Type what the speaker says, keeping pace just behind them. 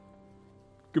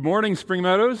Good morning, Spring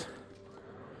Meadows.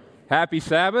 Happy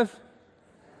Sabbath.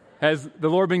 Has the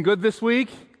Lord been good this week?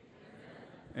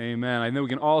 Amen. I know we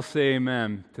can all say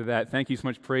amen to that. Thank you so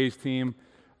much, praise team.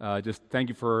 Just thank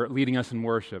you for leading us in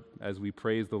worship as we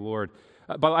praise the Lord.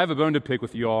 But I have a bone to pick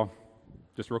with you all,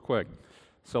 just real quick.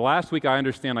 So last week, I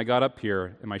understand I got up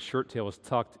here and my shirt tail was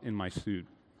tucked in my suit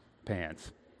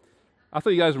pants. I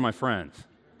thought you guys were my friends.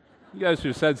 You guys should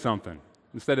have said something.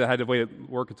 Instead, it had to wait it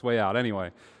work its way out.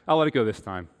 Anyway, I'll let it go this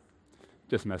time.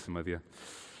 Just messing with you.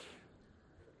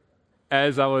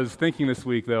 As I was thinking this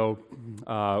week, though,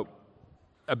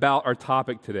 about our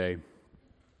topic today,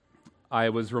 I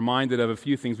was reminded of a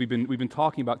few things. We've been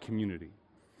talking about community.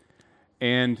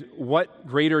 And what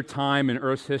greater time in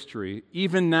Earth's history,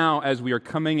 even now as we are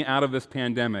coming out of this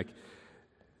pandemic,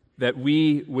 that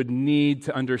we would need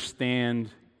to understand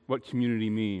what community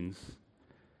means.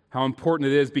 How important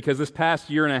it is, because this past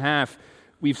year and a half,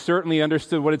 we've certainly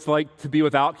understood what it's like to be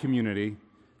without community,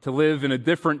 to live in a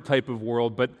different type of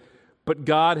world, but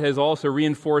God has also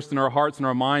reinforced in our hearts and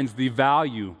our minds the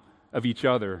value of each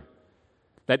other.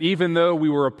 That even though we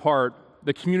were apart,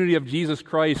 the community of Jesus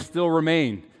Christ still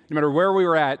remained. No matter where we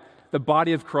were at, the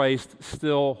body of Christ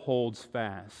still holds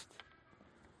fast.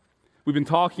 We've been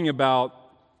talking about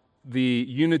the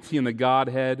unity in the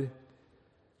Godhead,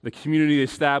 the community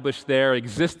established there,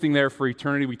 existing there for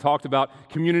eternity. We talked about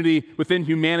community within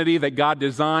humanity that God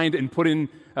designed and put in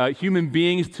human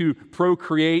beings to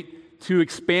procreate, to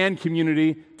expand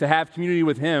community, to have community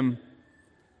with Him.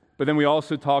 But then we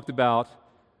also talked about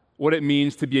what it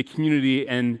means to be a community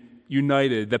and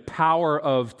united, the power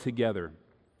of together.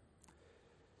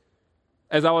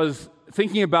 As I was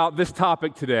thinking about this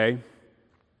topic today,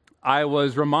 I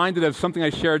was reminded of something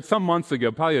I shared some months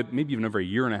ago, probably maybe even over a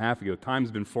year and a half ago. Time's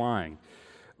been flying.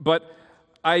 But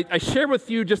I shared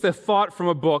with you just a thought from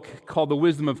a book called The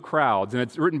Wisdom of Crowds, and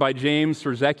it's written by James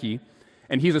Surzecki,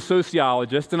 and he's a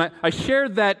sociologist. And I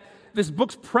shared that this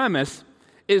book's premise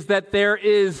is that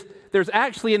there's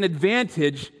actually an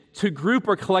advantage to group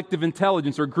or collective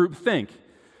intelligence or group think.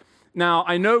 Now,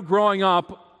 I know growing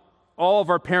up, all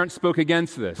of our parents spoke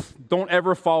against this. Don't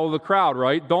ever follow the crowd,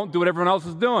 right? Don't do what everyone else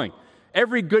is doing.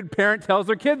 Every good parent tells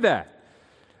their kid that.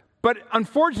 But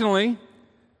unfortunately,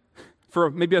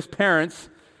 for maybe us parents,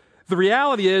 the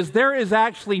reality is there is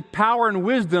actually power and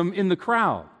wisdom in the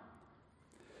crowd.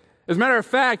 As a matter of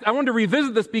fact, I wanted to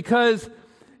revisit this because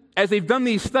as they've done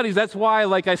these studies, that's why,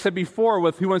 like I said before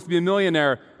with Who Wants to Be a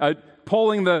Millionaire,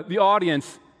 polling the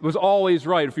audience was always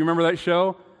right. If you remember that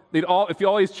show, if you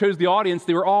always chose the audience,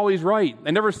 they were always right.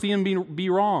 I never see them be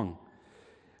wrong.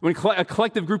 When a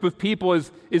collective group of people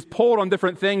is polled on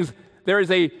different things, there is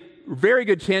a very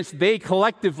good chance they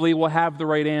collectively will have the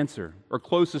right answer or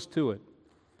closest to it.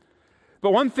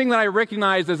 But one thing that I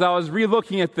recognized as I was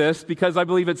re-looking at this, because I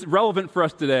believe it's relevant for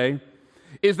us today,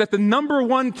 is that the number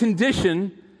one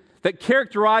condition that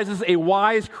characterizes a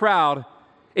wise crowd,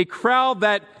 a crowd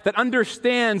that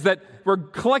understands that where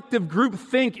collective group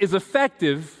think is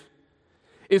effective,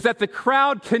 is that the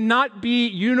crowd cannot be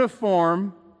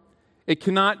uniform, it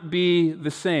cannot be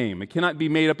the same. It cannot be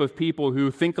made up of people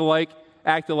who think alike,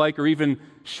 act alike, or even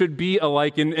should be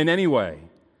alike in any way.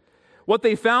 What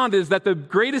they found is that the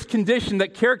greatest condition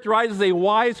that characterizes a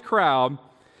wise crowd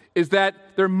is that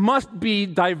there must be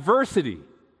diversity.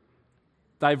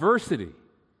 Diversity.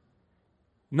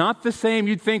 Not the same.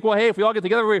 You'd think, well, hey, if we all get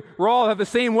together, we all have the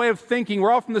same way of thinking,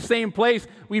 we're all from the same place,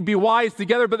 we'd be wise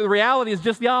together, but the reality is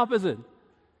just the opposite.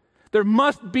 There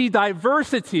must be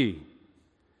diversity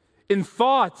in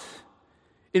thought,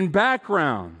 in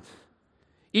background.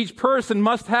 Each person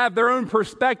must have their own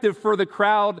perspective for the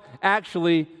crowd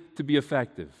actually to be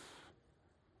effective.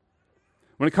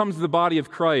 When it comes to the body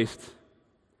of Christ,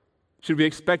 should we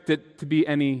expect it to be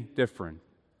any different?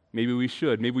 Maybe we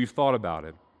should. Maybe we've thought about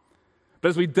it. But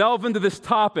as we delve into this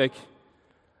topic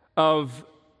of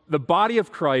the body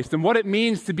of Christ and what it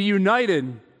means to be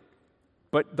united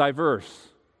but diverse,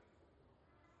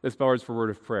 let's bow our heads for a word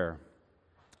of prayer.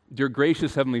 Dear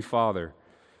gracious Heavenly Father,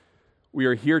 we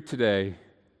are here today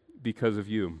because of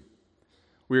you.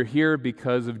 We are here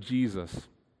because of Jesus.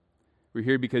 We're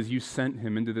here because you sent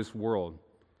him into this world.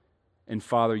 And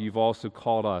Father, you've also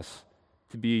called us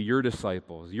to be your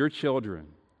disciples, your children.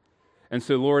 And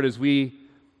so, Lord, as we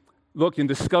look and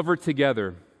discover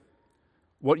together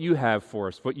what you have for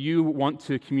us, what you want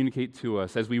to communicate to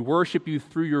us, as we worship you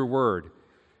through your word,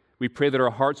 we pray that our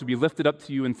hearts would be lifted up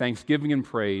to you in thanksgiving and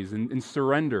praise and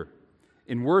surrender,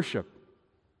 in worship,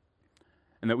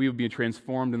 and that we would be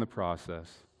transformed in the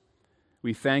process.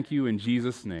 We thank you in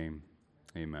Jesus' name.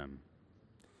 Amen.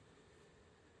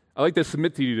 I'd like to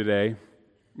submit to you today,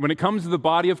 when it comes to the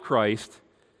body of Christ,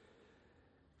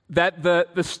 that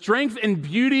the strength and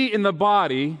beauty in the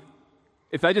body,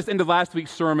 if I just ended last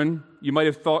week's sermon, you might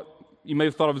have thought I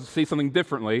would say something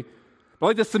differently. But I'd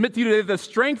like to submit to you today that the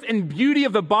strength and beauty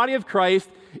of the body of Christ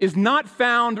is not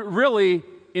found really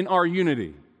in our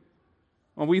unity.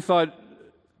 Well, we thought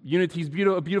unity is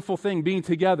a beautiful thing, being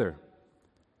together.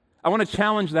 I want to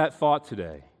challenge that thought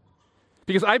today,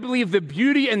 because I believe the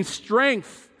beauty and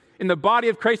strength in the body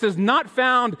of Christ is not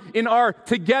found in our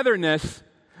togetherness,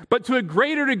 but to a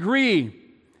greater degree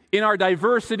in our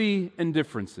diversity and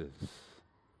differences.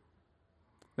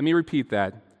 Let me repeat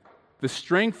that. The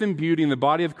strength and beauty in the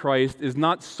body of Christ is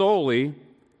not solely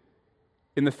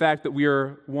in the fact that we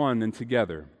are one and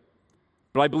together,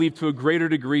 but I believe to a greater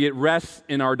degree it rests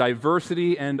in our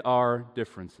diversity and our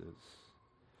differences.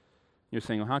 You're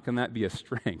saying, well, how can that be a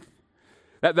strength?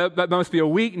 That must be a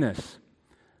weakness.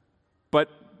 But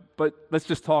let's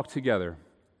just talk together.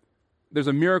 There's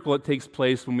a miracle that takes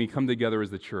place when we come together as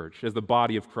the church, as the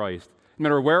body of Christ. No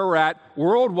matter where we're at,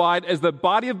 worldwide, as the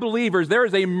body of believers, there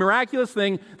is a miraculous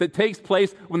thing that takes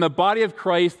place when the body of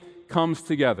Christ comes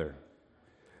together.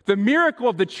 The miracle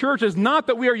of the church is not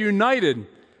that we are united,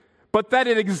 but that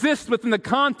it exists within the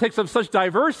context of such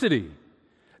diversity.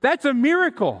 That's a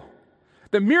miracle.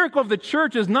 The miracle of the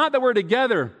church is not that we're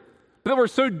together, but that we're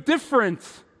so different,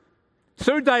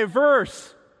 so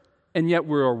diverse, and yet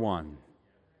we are one.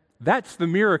 That's the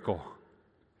miracle.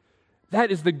 That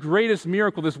is the greatest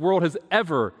miracle this world has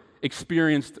ever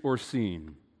experienced or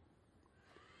seen.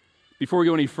 Before we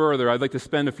go any further, I'd like to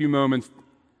spend a few moments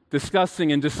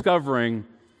discussing and discovering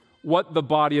what the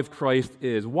body of Christ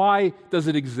is. Why does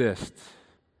it exist?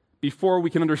 Before we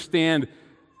can understand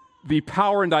the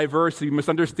power and diversity, we must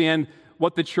understand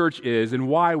what the church is and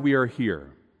why we are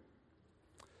here.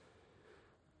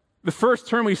 The first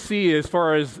term we see as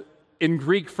far as in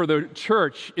Greek for the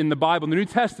church in the Bible, in the New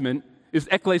Testament, is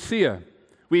ekklesia.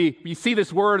 We see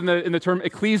this word in the term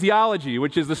ecclesiology,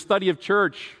 which is the study of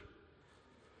church.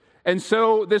 And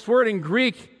so this word in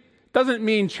Greek doesn't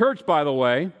mean church, by the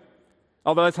way,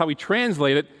 although that's how we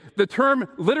translate it. The term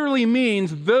literally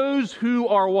means those who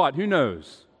are what? Who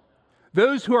knows?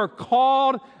 Those who are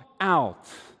called out.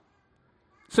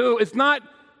 So it's not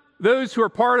those who are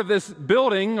part of this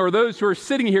building or those who are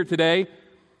sitting here today.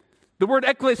 The word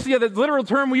ekklesia, the literal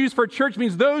term we use for church,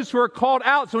 means those who are called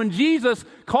out. So when Jesus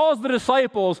calls the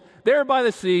disciples there by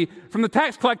the sea from the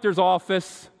tax collector's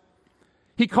office,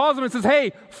 he calls them and says,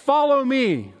 hey, follow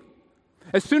me.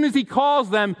 As soon as he calls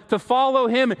them to follow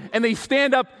him and they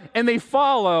stand up and they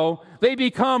follow, they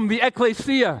become the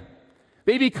ekklesia.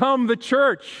 They become the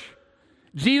church.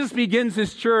 Jesus begins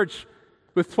his church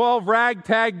with 12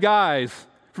 ragtag guys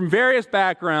from various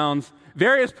backgrounds,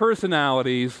 various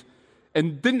personalities,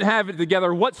 and didn't have it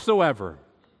together whatsoever.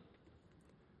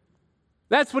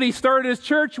 That's what he started his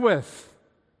church with.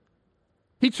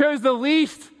 He chose the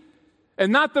least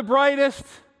and not the brightest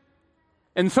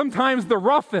and sometimes the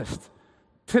roughest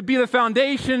to be the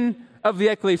foundation of the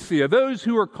ecclesia, those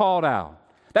who are called out.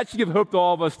 That should give hope to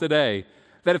all of us today,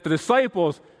 that if the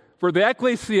disciples were the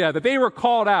ecclesia, that they were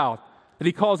called out, that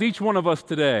he calls each one of us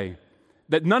today,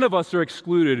 that none of us are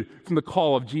excluded from the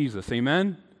call of Jesus.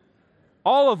 Amen?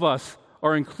 All of us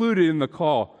are included in the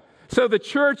call. So the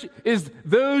church is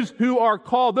those who are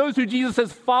called, those who Jesus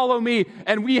says, follow me,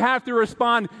 and we have to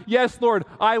respond, yes, Lord,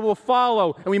 I will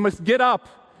follow, and we must get up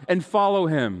and follow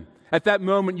him. At that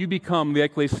moment, you become the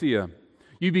ecclesia.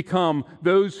 You become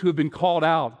those who have been called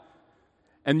out,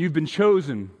 and you've been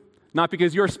chosen, not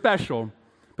because you're special,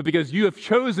 but because you have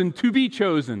chosen to be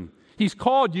chosen. He's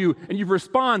called you, and you've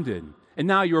responded, and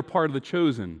now you're a part of the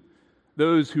chosen,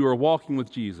 those who are walking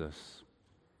with Jesus.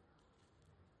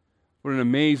 What an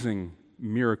amazing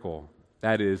miracle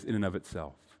that is in and of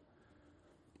itself.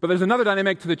 But there's another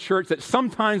dynamic to the church that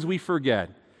sometimes we forget.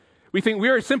 We think we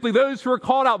are simply those who are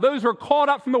called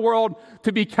out from the world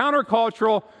to be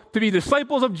countercultural, to be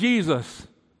disciples of Jesus.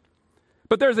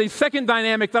 But there's a second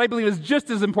dynamic that I believe is just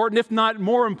as important, if not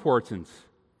more important.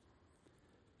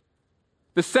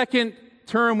 The second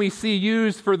term we see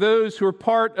used for those who are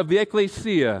part of the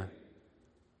ecclesia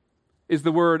is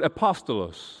the word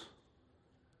apostolos.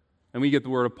 And we get the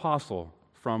word apostle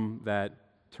from that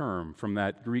term, from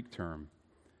that Greek term.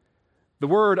 The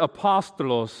word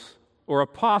apostolos, or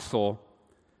apostle,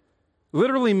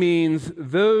 literally means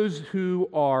those who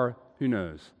are, who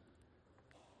knows?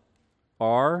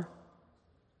 Are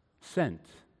sent.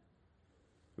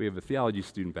 We have a theology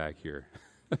student back here.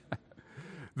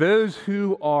 Those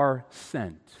who are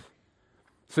sent.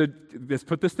 So let's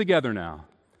put this together now.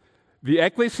 The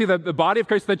ecclesia, the body of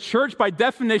Christ, the church by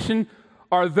definition,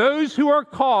 are those who are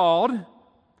called,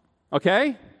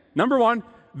 okay? Number one,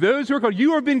 those who are called.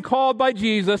 You have been called by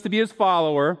Jesus to be his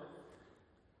follower,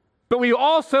 but we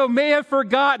also may have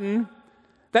forgotten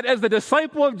that as the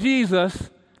disciple of Jesus,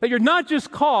 that you're not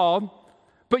just called,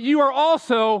 but you are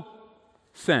also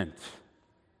sent.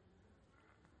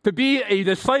 To be a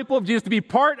disciple of Jesus, to be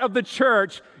part of the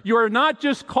church, you are not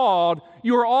just called,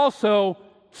 you are also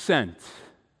sent.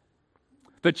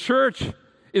 The church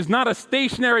is not a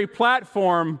stationary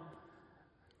platform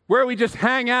where we just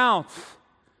hang out.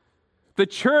 The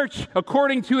church,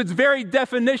 according to its very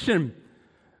definition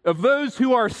of those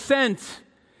who are sent,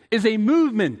 is a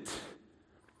movement.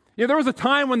 You know, there was a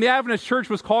time when the Adventist church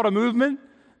was called a movement.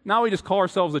 Now we just call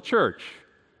ourselves a church.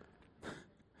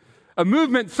 A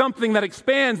movement, something that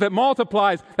expands, that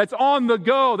multiplies, that's on the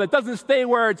go, that doesn't stay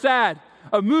where it's at.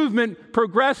 A movement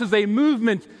progresses. A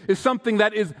movement is something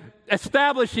that is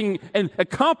establishing and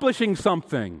accomplishing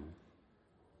something.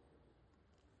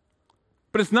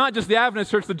 But it's not just the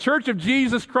Adventist church. The Church of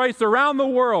Jesus Christ around the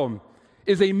world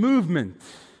is a movement.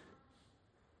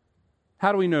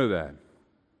 How do we know that?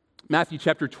 Matthew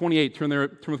chapter 28, turn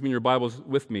with me in your Bibles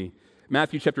with me.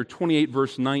 Matthew chapter 28,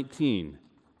 verse 19.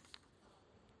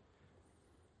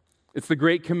 It's the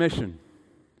Great Commission.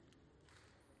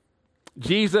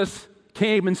 Jesus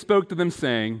came and spoke to them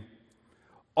saying,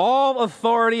 all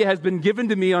authority has been given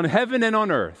to me on heaven and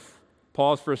on earth.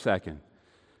 Pause for a second.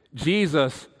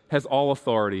 Jesus has all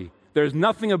authority. There's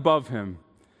nothing above him.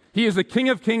 He is the King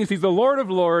of Kings. He's the Lord of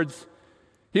Lords.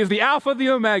 He is the Alpha, the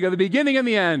Omega, the beginning and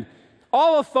the end.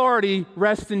 All authority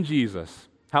rests in Jesus.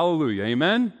 Hallelujah.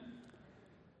 Amen?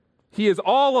 He is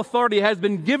all authority has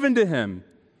been given to him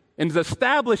and is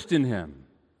established in him.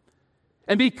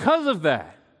 And because of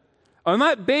that, on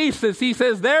that basis, he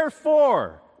says,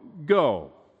 therefore,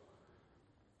 go.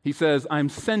 He says, I'm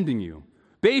sending you.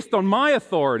 Based on my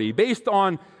authority, based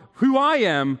on who I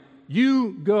am,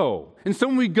 you go. And so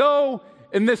when we go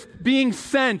in this being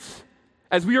sent,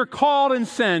 as we are called and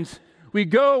sent, we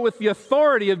go with the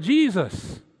authority of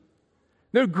Jesus.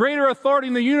 No greater authority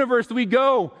in the universe do we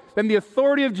go than the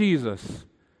authority of Jesus.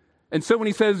 And so when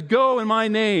he says, go in my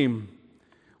name,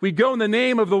 we go in the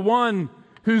name of the one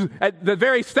who's at the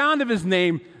very sound of his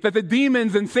name, that the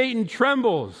demons and Satan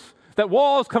trembles, that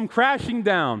walls come crashing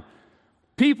down,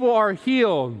 people are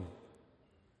healed,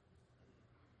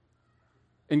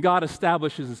 and God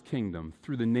establishes his kingdom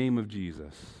through the name of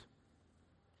Jesus.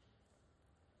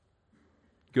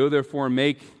 Go therefore and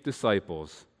make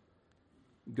disciples.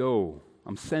 Go,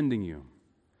 I'm sending you.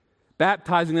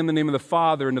 Baptizing them in the name of the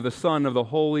Father and of the Son and of the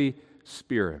Holy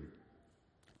Spirit.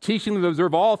 Teaching them to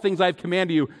observe all things I have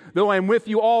commanded you, though I am with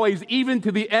you always, even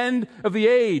to the end of the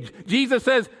age. Jesus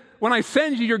says, when I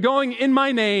send you, you're going in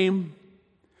my name.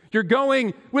 You're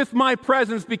going with my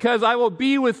presence because I will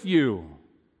be with you.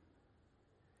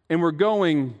 And we're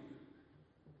going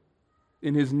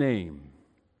in his name.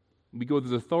 We go with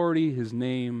his authority, his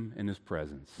name, and his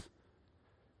presence.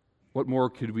 What more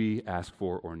could we ask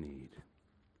for or need?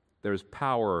 There's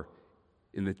power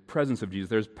in the presence of Jesus.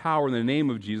 There's power in the name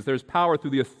of Jesus. There's power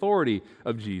through the authority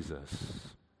of Jesus.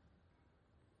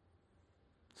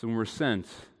 So when we're sent,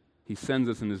 he sends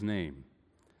us in his name.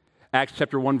 Acts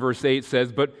chapter 1 verse 8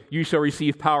 says, but you shall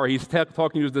receive power. He's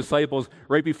talking to his disciples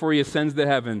right before he ascends to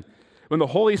heaven. When the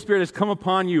Holy Spirit has come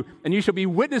upon you, and you shall be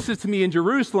witnesses to me in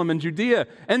Jerusalem and Judea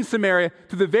and Samaria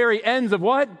to the very ends of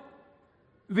what?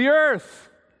 The earth.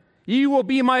 You will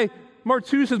be my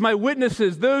martuses, my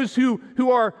witnesses, those who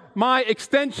are my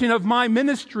extension of my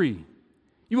ministry.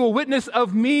 You will witness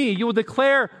of me. You will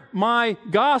declare my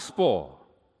gospel.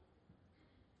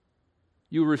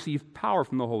 You will receive power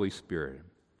from the Holy Spirit.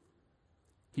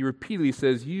 He repeatedly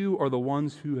says, you are the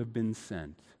ones who have been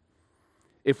sent.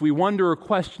 If we wonder or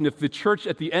question if the church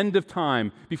at the end of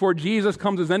time, before Jesus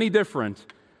comes, is any different,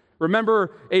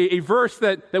 remember a verse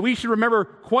that we should remember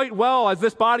quite well as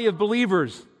this body of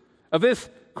believers, of this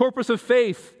corpus of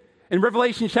faith. In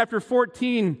Revelation chapter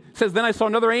 14 says, then I saw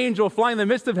another angel flying in the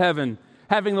midst of heaven,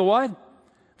 having the what?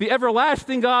 The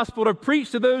everlasting gospel to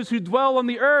preach to those who dwell on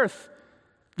the earth.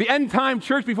 The end-time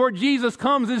church before Jesus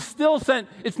comes is still sent.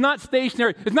 It's not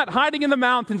stationary. It's not hiding in the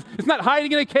mountains. It's not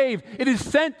hiding in a cave. It is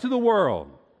sent to the world.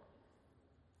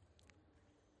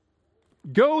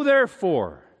 Go,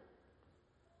 therefore.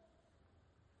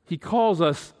 He calls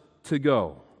us to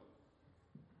go.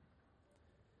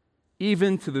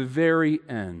 Even to the very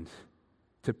end,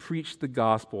 to preach the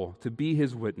gospel, to be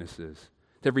his witnesses,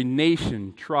 to every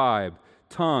nation, tribe,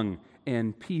 tongue,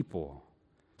 and people.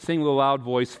 Saying with a loud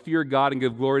voice, fear God and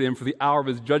give glory to him, for the hour of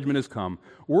his judgment has come.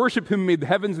 Worship him who made the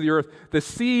heavens and the earth, the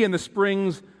sea and the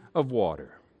springs of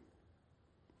water.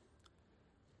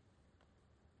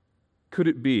 Could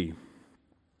it be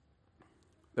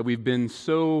that we've been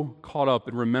so caught up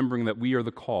in remembering that we are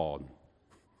the called,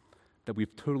 that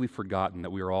we've totally forgotten that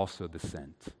we are also the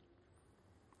sent.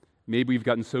 Maybe we've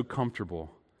gotten so comfortable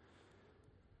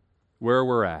where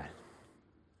we're at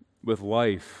with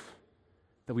life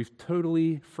that we've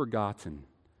totally forgotten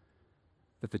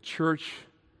that the church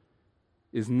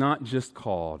is not just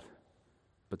called,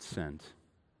 but sent.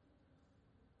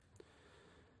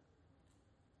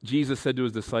 Jesus said to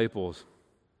his disciples,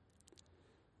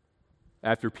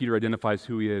 after Peter identifies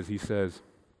who he is, he says,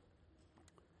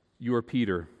 "You are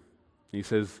Peter." And he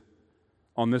says,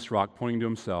 "On this rock," pointing to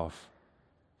himself,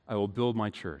 "I will build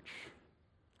my church."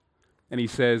 And he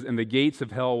says, "And the gates of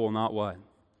hell will not" what?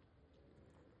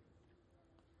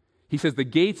 He says, "The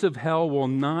gates of hell will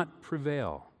not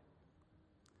prevail."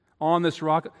 On this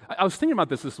rock. I was thinking about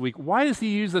this week. Why does he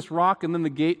use this rock and then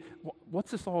the gate? What's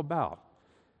this all about?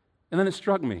 And then it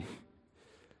struck me.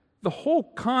 The whole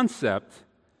concept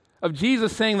of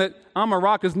Jesus saying that I'm a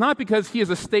rock is not because he is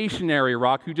a stationary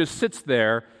rock who just sits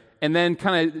there and then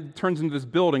kind of turns into this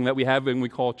building that we have and we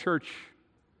call church.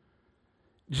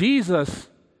 Jesus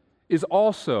is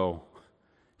also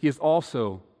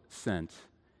sent.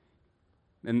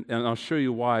 And I'll show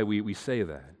you why we say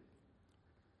that.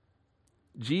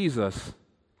 Jesus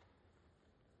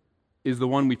is the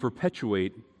one we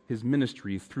perpetuate his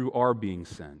ministry through our being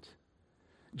sent.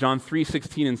 John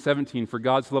 3:16 and 17, "For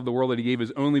God so loved the world that he gave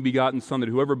his only begotten Son, that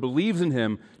whoever believes in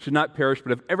him should not perish,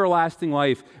 but have everlasting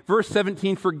life." Verse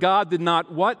 17, "For God did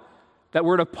not" what? That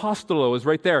word apostolo is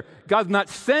right there. God did not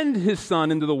send his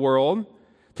Son into the world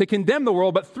to condemn the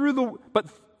world,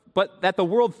 but that the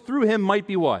world through him might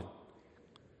be what?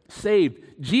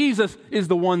 Saved. Jesus is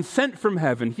the one sent from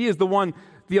heaven. He is the one,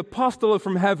 the apostolo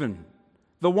from heaven,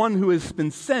 the one who has been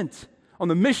sent on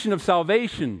the mission of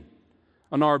salvation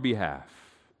on our behalf.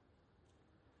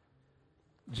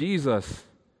 Jesus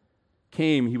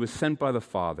came, he was sent by the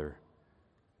Father.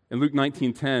 In Luke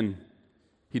 19:10,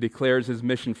 he declares his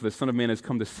mission, "For the Son of Man has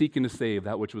come to seek and to save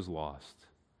that which was lost."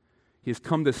 He has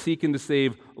come to seek and to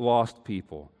save lost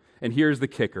people. And here's the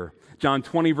kicker. John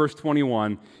 20, verse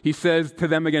 21, he says to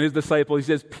them again, his disciples,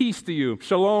 he says, "Peace to you,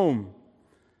 shalom."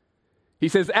 He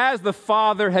says, "As the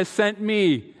Father has sent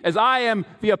me, as I am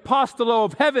the apostolo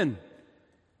of heaven,"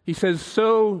 he says,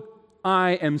 "so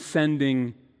I am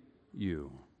sending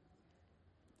you."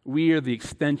 We are the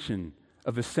extension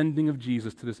of the sending of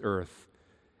Jesus to this earth.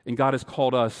 And God has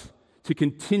called us to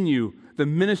continue the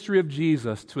ministry of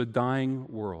Jesus to a dying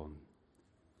world.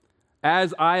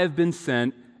 As I have been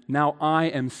sent, now I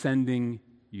am sending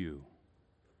you.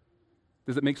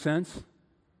 Does it make sense?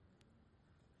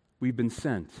 We've been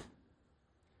sent.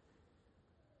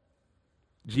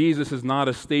 Jesus is not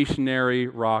a stationary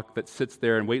rock that sits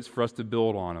there and waits for us to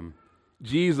build on him.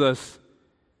 Jesus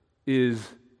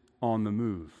is on the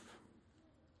move.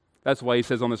 That's why he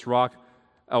says, "On this rock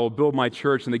I will build my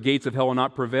church, and the gates of hell will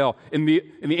not prevail." In the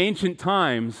ancient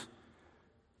times,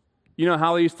 you know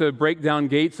how they used to break down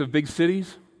gates of big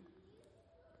cities?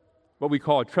 What we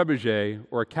call a trebuchet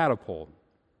or a catapult.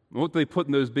 And what do they put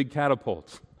in those big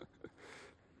catapults?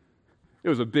 It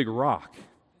was a big rock,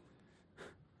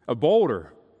 a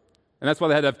boulder. And that's why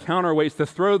they had to have counterweights to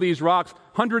throw these rocks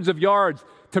hundreds of yards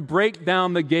to break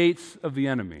down the gates of the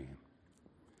enemy.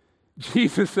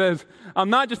 Jesus says, "I'm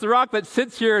not just a rock that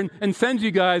sits here and sends you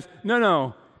guys."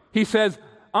 No. He says,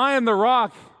 "I am the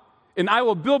rock, and I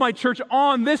will build my church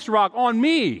on this rock, on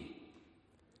me.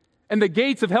 And the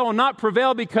gates of hell will not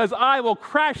prevail because I will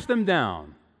crash them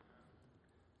down."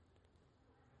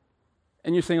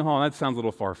 And you're saying, "Oh, that sounds a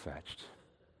little far-fetched."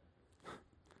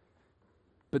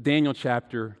 But Daniel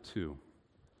chapter 2.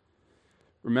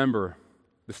 Remember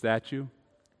the statue?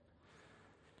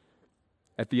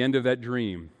 At the end of that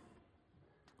dream,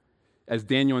 as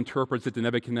Daniel interprets it to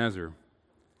Nebuchadnezzar,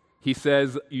 he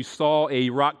says, "You saw a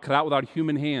rock cut out without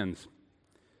human hands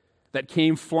that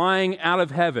came flying out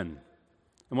of heaven."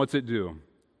 And what's it do?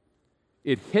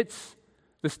 It hits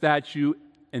the statue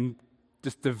and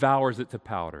just devours it to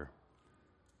powder.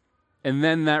 And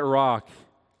then that rock,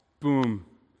 boom,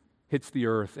 hits the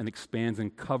earth and expands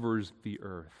and covers the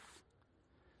earth.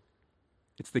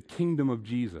 It's the kingdom of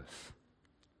Jesus.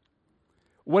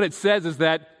 What it says is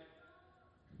that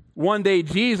one day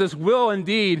Jesus will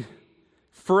indeed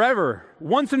forever,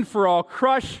 once and for all,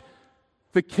 crush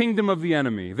the kingdom of the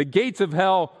enemy. The gates of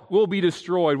hell will be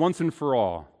destroyed once and for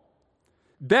all.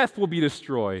 Death will be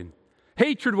destroyed.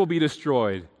 Hatred will be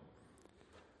destroyed.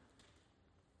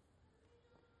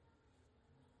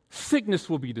 Sickness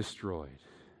will be destroyed.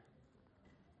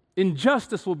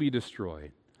 Injustice will be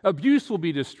destroyed. Abuse will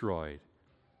be destroyed.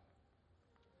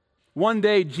 One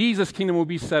day, Jesus' kingdom will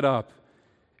be set up,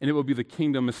 And it will be the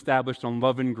kingdom established on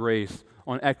love and grace,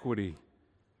 on equity,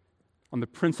 on the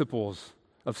principles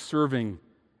of serving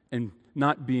and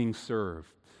not being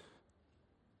served,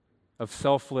 of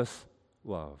selfless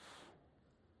love.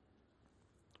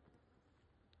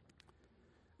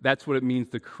 That's what it means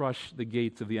to crush the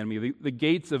gates of the enemy. The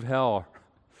gates of hell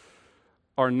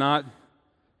are not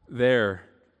there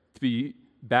to be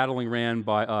battling ran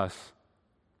by us.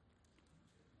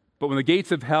 But when the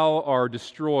gates of hell are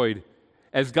destroyed,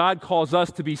 as God calls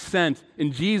us to be sent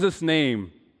in Jesus'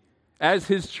 name, as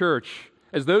His church,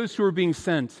 as those who are being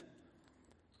sent,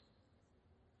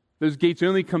 those gates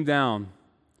only come down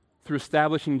through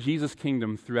establishing Jesus'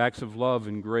 kingdom through acts of love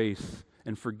and grace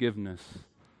and forgiveness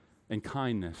and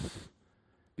kindness,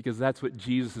 because that's what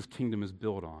Jesus' kingdom is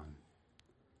built on.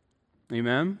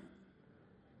 Amen?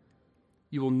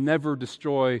 You will never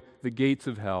destroy the gates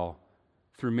of hell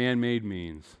through man-made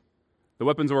means. The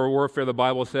weapons of our warfare, the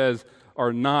Bible says,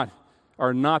 are not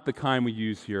the kind we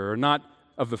use here, are not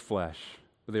of the flesh,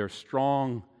 but they are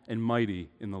strong and mighty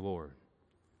in the Lord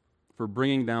for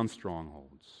bringing down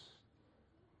strongholds.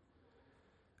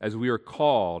 As we are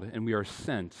called and we are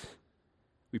sent,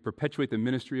 we perpetuate the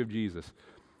ministry of Jesus.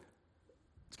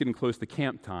 It's getting close to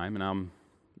camp time, and I'm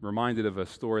reminded of a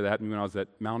story that happened when I was at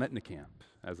Mount Etna camp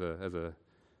I think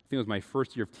it was my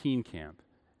first year of teen camp,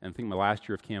 and I think my last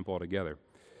year of camp altogether.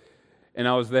 And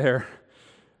I was there,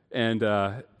 and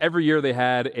every year they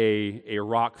had a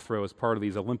rock throw as part of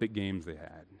these Olympic Games they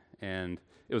had. And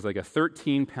it was like a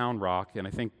 13-pound rock, and I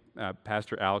think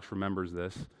Pastor Alex remembers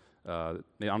this. I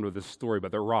don't know this story,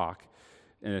 but the rock,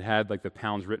 and it had like the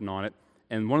pounds written on it.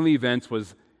 And one of the events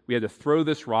was we had to throw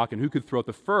this rock, and who could throw it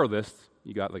the furthest,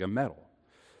 you got like a medal.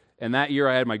 And that year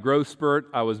I had my growth spurt,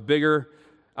 I was bigger,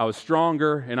 I was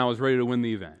stronger, and I was ready to win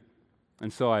the event.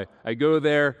 And so I go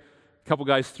there, a couple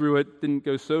guys threw it, didn't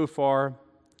go so far,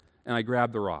 and I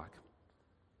grabbed the rock.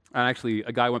 And actually,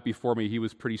 a guy went before me, he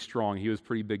was pretty strong, he was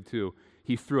pretty big too.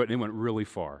 He threw it and it went really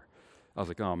far. I was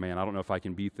like, oh man, I don't know if I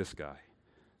can beat this guy.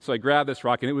 So I grabbed this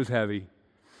rock, and it was heavy.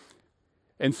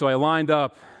 And so I lined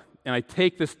up, and I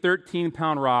take this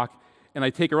 13-pound rock, and I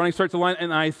take a running start to line,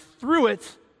 and I threw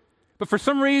it, but for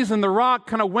some reason, the rock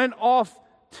kind of went off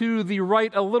to the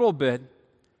right a little bit.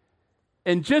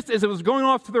 And just as it was going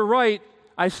off to the right,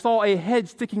 I saw a head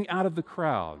sticking out of the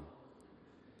crowd.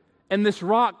 And this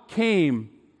rock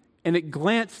came, and it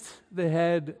glanced the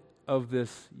head of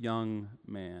this young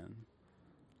man.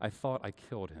 I thought I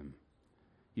killed him.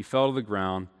 He fell to the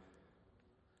ground.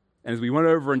 And as we went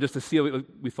over and just to see it,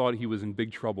 we thought he was in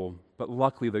big trouble. But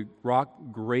luckily, the rock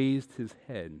grazed his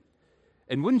head.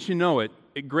 And wouldn't you know it,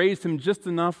 it grazed him just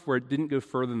enough where it didn't go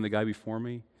further than the guy before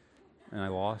me, and I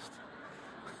lost.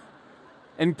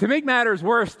 And to make matters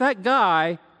worse, that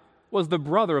guy was the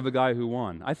brother of the guy who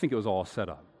won. I think it was all set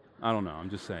up. I don't know, I'm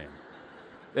just saying.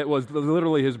 It was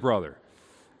literally his brother.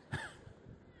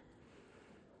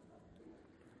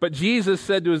 But Jesus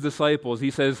said to his disciples, he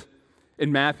says,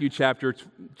 in Matthew chapter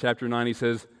 9, he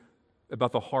says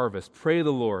about the harvest, pray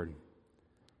the Lord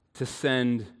to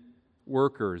send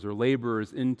workers or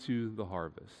laborers into the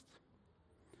harvest.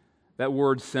 That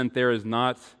word sent there is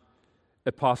not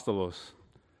apostolos.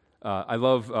 I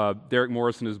love Derek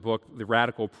Morris in his book, The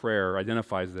Radical Prayer,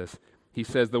 identifies this. He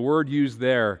says the word used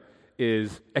there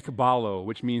is ekbalo,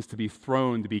 which means to be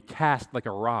thrown, to be cast like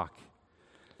a rock.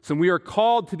 So when we are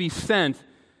called to be sent,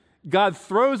 God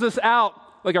throws us out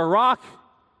like a rock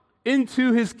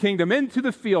into His kingdom, into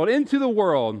the field, into the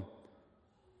world,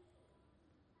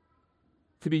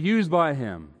 to be used by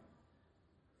Him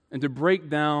and to break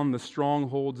down the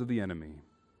strongholds of the enemy.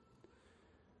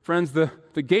 Friends, the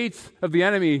gates of the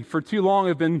enemy for too long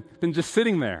have been just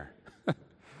sitting there.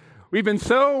 We've been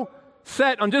so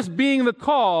set on just being the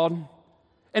called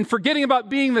and forgetting about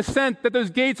being the sent that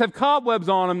those gates have cobwebs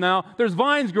on them now. There's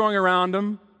vines growing around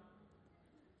them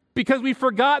because we've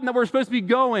forgotten that we're supposed to be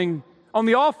going on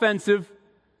the offensive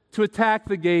to attack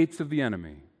the gates of the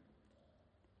enemy.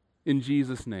 In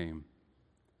Jesus' name.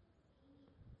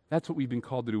 That's what we've been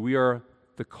called to do. We are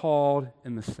the called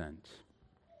and the sent.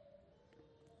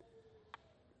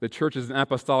 The church is an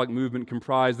apostolic movement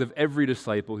comprised of every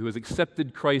disciple who has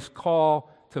accepted Christ's call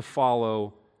to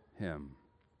follow Him.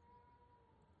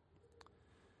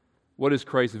 What is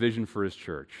Christ's vision for His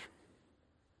church?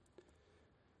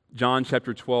 John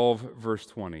chapter 12, verse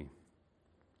 20.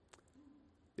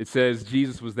 It says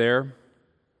Jesus was there,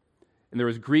 and there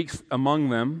was Greeks among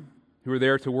them who were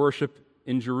there to worship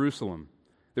in Jerusalem.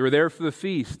 They were there for the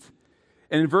feast.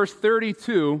 And in verse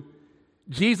 32,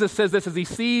 Jesus says this as He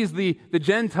sees the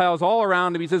Gentiles all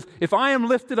around Him. He says, if I am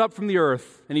lifted up from the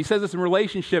earth, and He says this in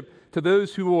relationship to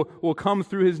those who will come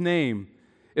through His name,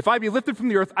 If I be lifted from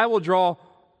the earth, I will draw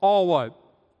all what?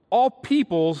 All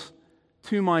peoples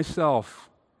to myself.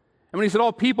 And when he said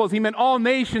all peoples, he meant all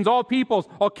nations, all peoples,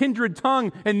 all kindred,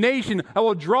 tongue, and nation, I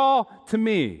will draw to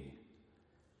me.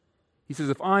 He says,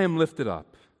 if I am lifted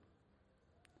up,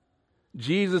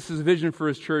 Jesus' vision for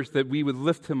his church that we would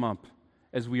lift him up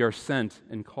as we are sent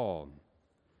and called.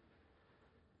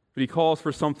 But he calls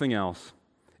for something else.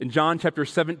 In John chapter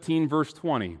 17, verse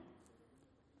 20,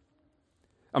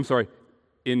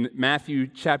 in Matthew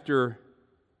chapter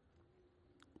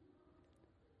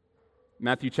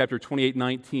 28,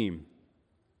 19,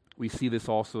 we see this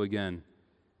also again.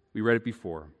 We read it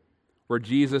before, where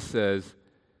Jesus says,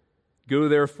 go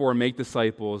therefore and make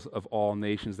disciples of all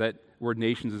nations. That word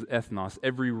nations is ethnos.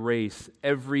 Every race,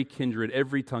 every kindred,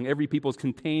 every tongue, every people is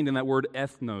contained in that word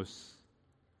ethnos.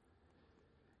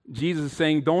 Jesus is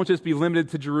saying, don't just be limited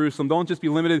to Jerusalem. Don't just be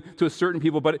limited to a certain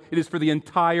people, but it is for the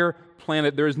entire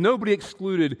planet. There is nobody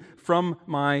excluded from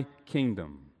my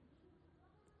kingdom.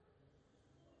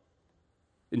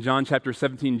 In John chapter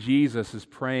 17, Jesus is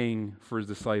praying for his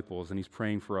disciples, and he's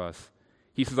praying for us.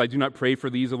 He says, I do not pray for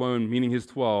these alone, meaning his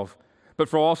 12, but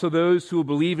for also those who will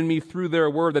believe in me through their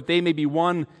word, that they may be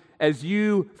one as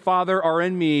you, Father, are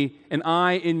in me, and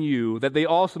I in you, that they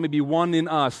also may be one in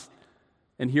us.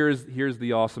 And here's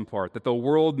the awesome part, that the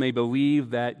world may believe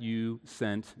that you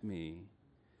sent me.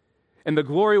 And the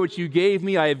glory which you gave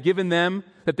me, I have given them,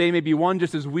 that they may be one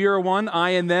just as we are one,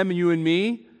 I and them and you and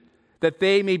me, that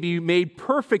they may be made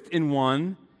perfect in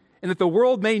one, and that the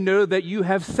world may know that you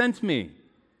have sent me,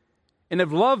 and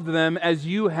have loved them as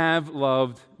you have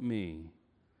loved me.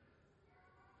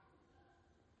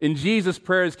 In Jesus'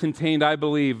 prayer is contained, I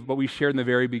believe, what we shared in the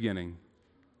very beginning.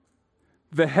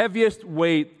 The heaviest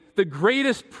weight, the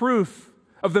greatest proof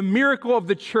of the miracle of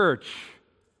the church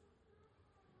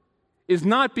is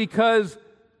not because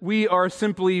we are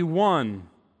simply one,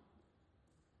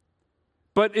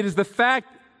 but it is the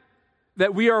fact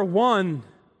that we are one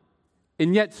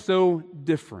and yet so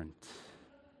different.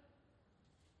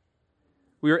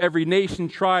 We are every nation,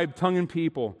 tribe, tongue, and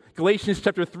people. Galatians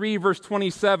chapter 3, verse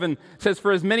 27 says,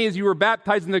 for as many as you were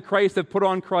baptized into Christ have put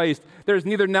on Christ. There is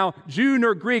neither now Jew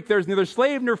nor Greek. There is neither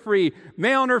slave nor free,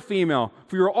 male nor female.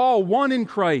 For you are all one in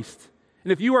Christ.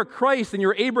 And if you are Christ, then you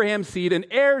are Abraham's seed and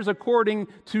heirs according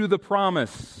to the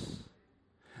promise.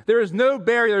 There is no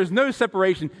barrier. There is no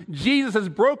separation. Jesus has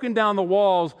broken down the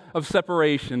walls of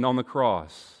separation on the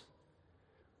cross.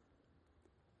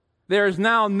 There is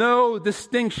now no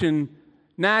distinction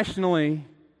nationally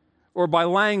or by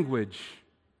language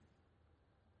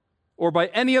or by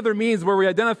any other means where we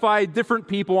identify different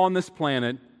people on this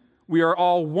planet. We are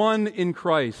all one in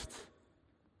Christ.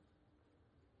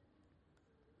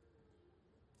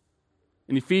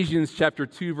 In Ephesians chapter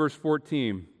 2, verse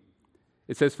 14,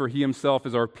 it says, for he himself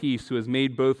is our peace, who has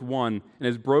made both one and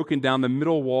has broken down the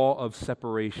middle wall of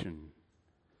separation.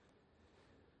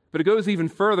 But it goes even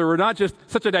further. We're not just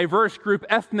such a diverse group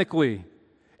ethnically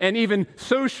and even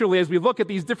socially as we look at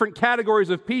these different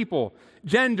categories of people,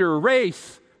 gender,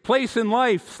 race, place in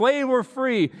life, slave or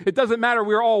free. It doesn't matter.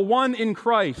 We are all one in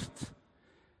Christ.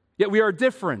 Yet we are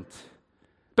different.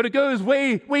 But it goes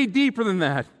way, way deeper than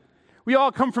that. We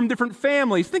all come from different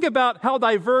families. Think about how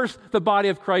diverse the body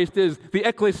of Christ is, the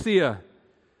ecclesia.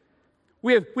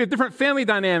 We have different family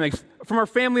dynamics from our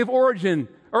family of origin,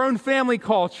 our own family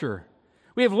culture.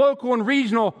 We have local and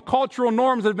regional cultural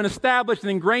norms that have been established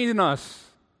and ingrained in us.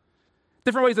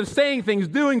 Different ways of saying things,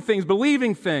 doing things,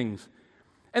 believing things.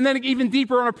 And then even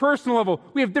deeper on a personal level,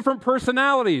 we have different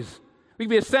personalities. We can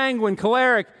be a sanguine,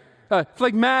 choleric,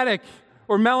 phlegmatic,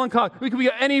 or melancholic. We could be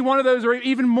any one of those or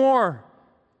even more.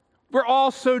 We're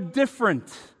all so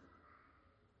different.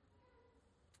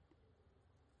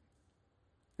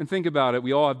 And think about it,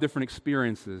 we all have different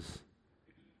experiences.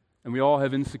 And we all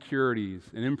have insecurities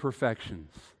and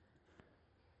imperfections.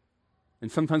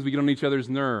 And sometimes we get on each other's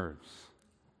nerves.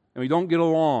 And we don't get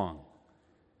along.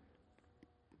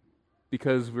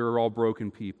 Because we're all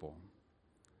broken people.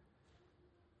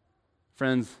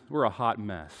 Friends, we're a hot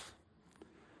mess.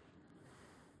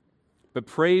 But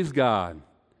praise God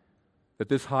that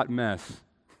this hot mess,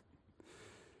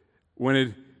 when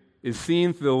it is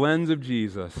seen through the lens of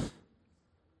Jesus,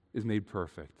 is made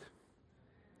perfect.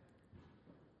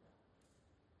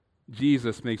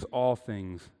 Jesus makes all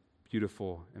things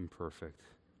beautiful and perfect.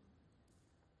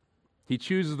 He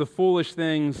chooses the foolish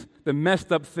things, the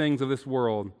messed up things of this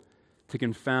world to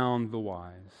confound the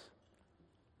wise,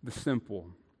 the simple.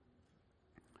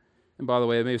 And by the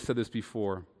way, I may have said this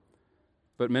before,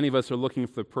 but many of us are looking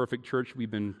for the perfect church.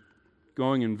 We've been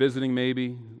going and visiting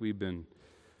maybe. We've been,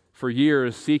 for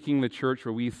years, seeking the church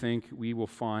where we think we will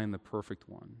find the perfect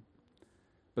one.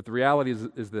 But the reality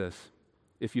is this.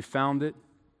 If you found it,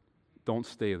 don't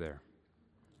stay there,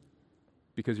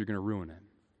 because you're going to ruin it.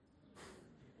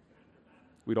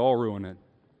 We'd all ruin it,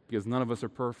 because none of us are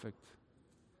perfect.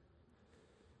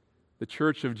 The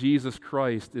church of Jesus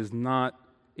Christ is not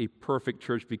a perfect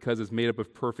church because it's made up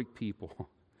of perfect people.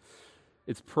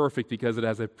 It's perfect because it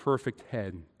has a perfect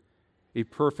head, a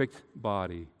perfect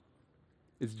body.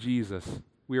 It's Jesus.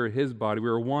 We are His body. We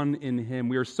are one in Him.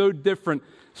 We are so different,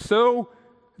 so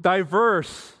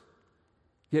diverse,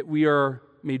 yet we are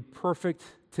made perfect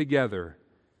together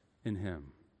in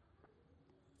Him.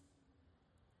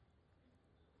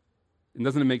 And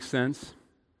doesn't it make sense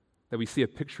that we see a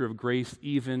picture of grace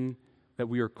even that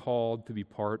we are called to be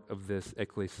part of this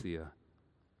ecclesia?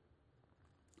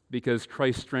 Because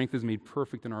Christ's strength is made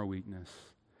perfect in our weakness.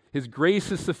 His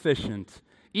grace is sufficient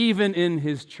even in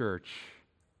His church.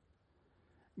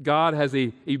 God has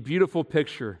a beautiful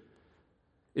picture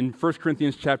in 1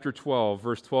 Corinthians chapter 12,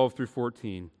 verse 12 through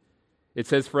 14. It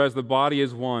says, "For as the body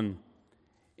is one,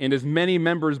 and as many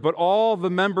members, but all the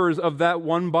members of that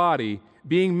one body,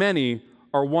 being many,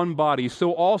 are one body,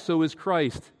 so also is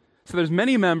Christ." So there's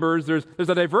many members, there's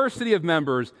a diversity of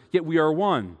members, yet we are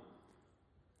one.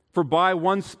 "For by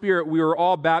one Spirit we are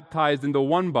all baptized into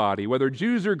one body, whether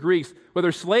Jews or Greeks,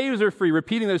 whether slaves or free,"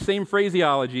 repeating the same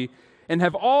phraseology, "and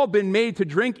have all been made to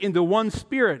drink into one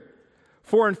Spirit.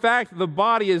 For in fact, the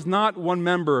body is not one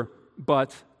member,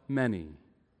 but many."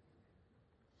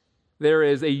 There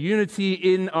is a unity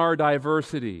in our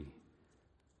diversity.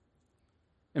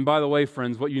 And by the way,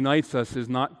 friends, what unites us is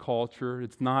not culture.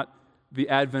 It's not the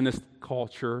Adventist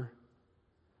culture.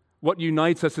 What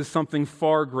unites us is something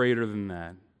far greater than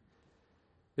that.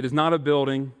 It is not a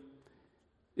building.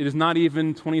 It is not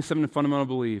even 27 fundamental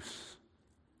beliefs.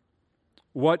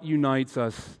 What unites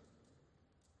us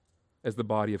as the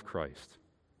body of Christ?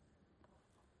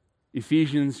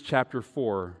 Ephesians chapter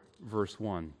 4, verse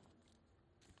 1.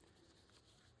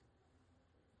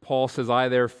 Paul says, "I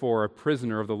therefore, a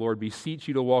prisoner of the Lord, beseech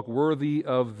you to walk worthy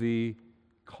of the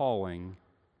calling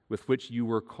with which you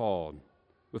were called,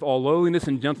 with all lowliness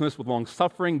and gentleness, with long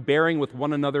suffering, bearing with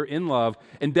one another in love,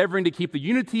 endeavoring to keep the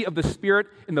unity of the Spirit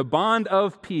in the bond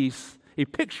of peace." A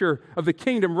picture of the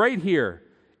kingdom right here,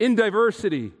 in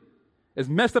diversity, as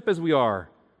messed up as we are.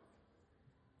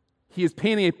 He is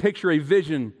painting a picture, a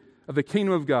vision of the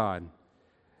kingdom of God.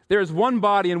 There is one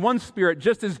body and one Spirit,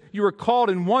 just as you were called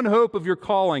in one hope of your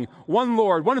calling, one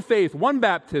Lord, one faith, one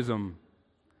baptism,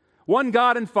 one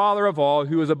God and Father of all,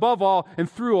 who is above all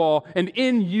and through all and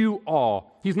in you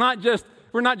all. We're not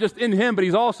just in Him, but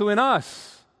He's also in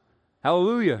us.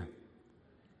 Hallelujah.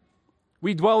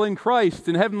 We dwell in Christ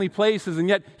in heavenly places, and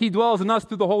yet He dwells in us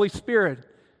through the Holy Spirit.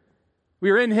 We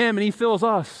are in Him, and He fills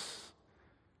us.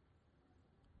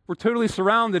 We're totally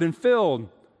surrounded and filled.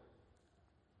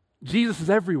 Jesus is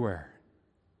everywhere.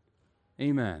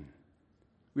 Amen.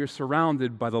 We are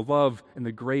surrounded by the love and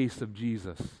the grace of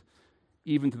Jesus,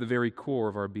 even to the very core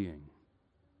of our being.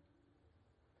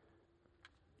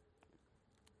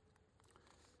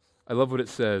 I love what it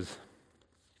says.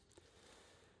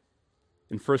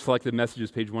 In First Selected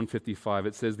Messages, page 155,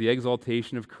 it says, "The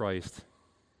exaltation of Christ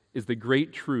is the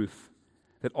great truth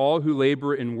that all who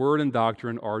labor in word and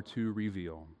doctrine are to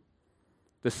reveal.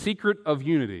 The secret of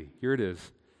unity," here it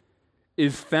is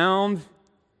found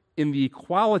in the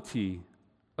equality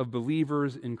of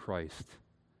believers in Christ.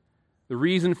 The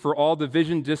reason for all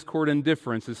division, discord, and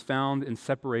difference is found in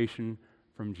separation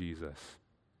from Jesus.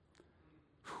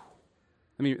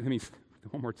 Let me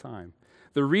one more time.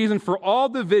 The reason for all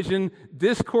division,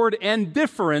 discord, and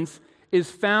difference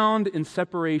is found in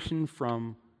separation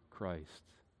from Christ.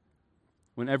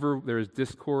 Whenever there is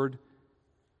discord,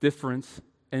 difference,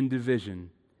 and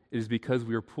division, it is because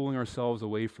we are pulling ourselves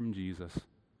away from Jesus.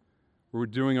 We're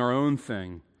doing our own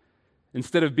thing.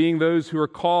 Instead of being those who are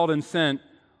called and sent,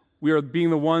 we are being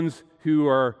the ones who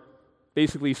are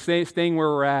basically staying where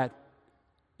we're at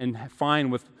and fine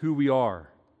with who we are.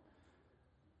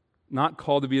 Not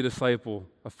called to be a disciple,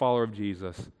 a follower of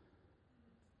Jesus,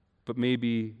 but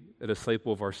maybe a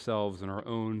disciple of ourselves and our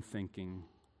own thinking.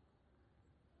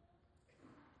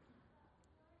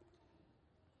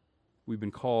 We've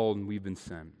been called and we've been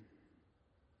sent.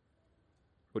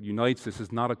 What unites us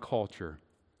is not a culture,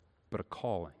 but a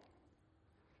calling.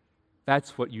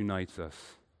 That's what unites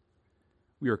us.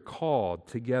 We are called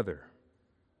together,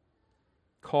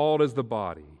 called as the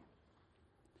body.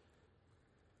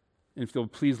 And if you'll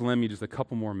please lend me just a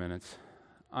couple more minutes,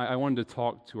 I wanted to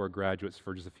talk to our graduates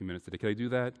for just a few minutes today. Can I do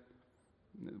that?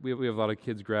 We have a lot of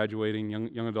kids graduating,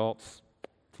 young adults,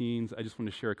 teens. I just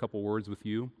want to share a couple words with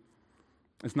you.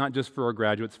 It's not just for our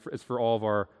graduates, it's for all of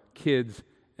our kids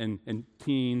and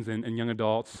teens and young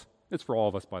adults. It's for all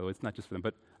of us, by the way. It's not just for them,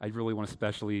 but I really want to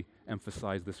especially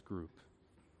emphasize this group.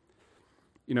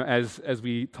 As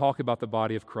we talk about the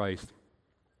body of Christ,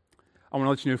 I want to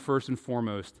let you know first and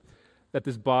foremost that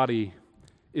this body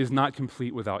is not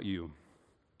complete without you.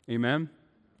 Amen?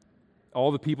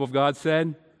 All the people of God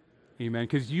said, amen,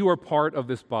 because you are part of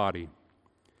this body.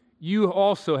 You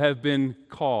also have been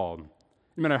called.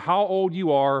 No matter how old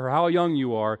you are or how young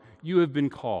you are, you have been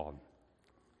called.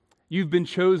 You've been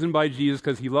chosen by Jesus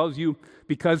because he loves you,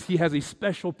 because he has a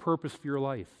special purpose for your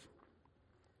life.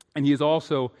 And he has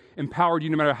also empowered you,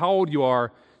 no matter how old you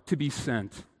are, to be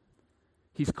sent.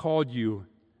 He's called you,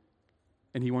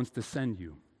 and he wants to send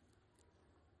you.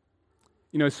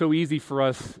 It's so easy for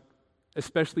us,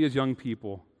 especially as young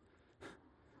people,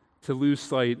 to lose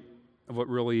sight of what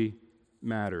really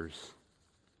matters.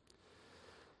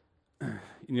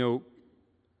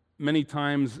 Many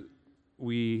times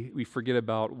we forget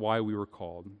about why we were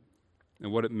called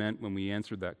and what it meant when we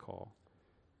answered that call,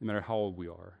 no matter how old we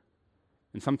are.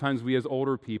 And sometimes we as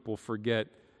older people forget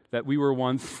that we were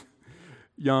once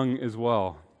young as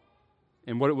well,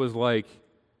 and what it was like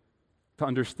to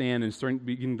understand and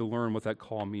beginning to learn what that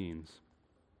call means.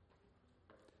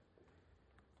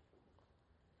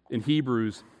 In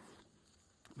Hebrews,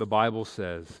 the Bible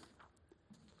says,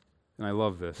 and I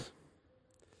love this,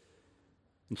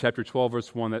 in chapter 12,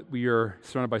 verse 1, that we are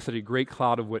surrounded by such a great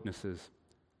cloud of witnesses.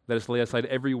 Let us lay aside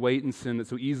every weight and sin that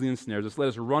so easily ensnares us. Let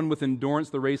us run with endurance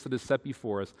the race that is set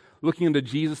before us, looking unto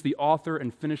Jesus, the author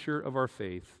and finisher of our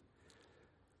faith.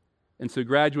 And so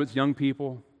graduates, young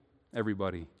people,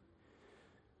 everybody,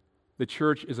 the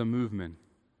church is a movement.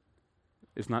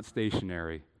 It's not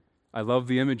stationary. I love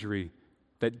the imagery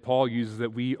that Paul uses,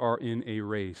 that we are in a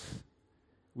race.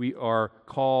 We are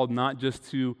called not just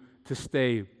to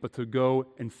stay, but to go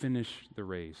and finish the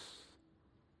race.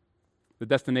 The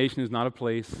destination is not a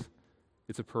place,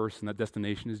 it's a person. That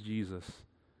destination is Jesus.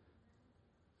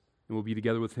 And we'll be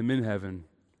together with him in heaven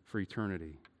for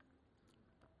eternity.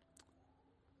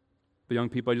 But young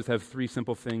people, I just have 3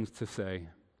 simple things to say,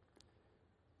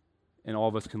 and all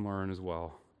of us can learn as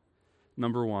well.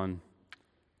 Number 1,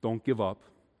 don't give up,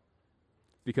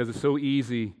 because it's so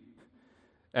easy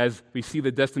as we see the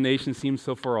destination seems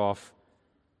so far off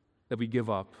that we give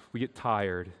up, we get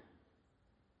tired.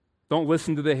 Don't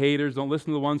listen to the haters. Don't listen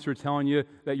to the ones who are telling you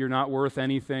that you're not worth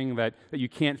anything, that you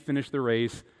can't finish the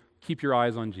race. Keep your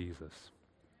eyes on Jesus.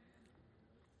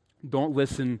 Don't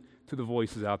listen to the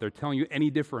voices out there telling you any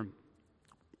different.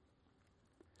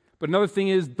 But another thing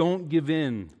is, don't give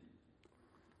in.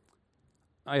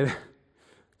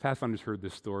 Pathfinders heard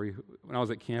this story. When I was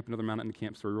at camp, another Mountain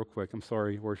Camp story real quick. I'm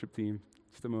sorry, worship team,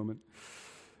 just a moment.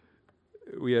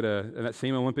 We had in that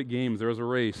same Olympic Games, there was a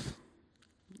race,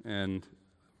 and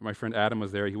my friend Adam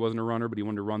was there. He wasn't a runner, but he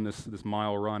wanted to run this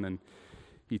mile run, and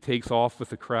he takes off with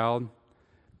the crowd,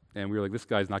 and we were like, this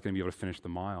guy's not going to be able to finish the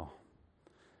mile.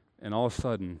 And all of a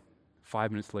sudden,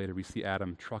 5 minutes later, we see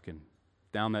Adam trucking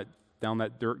down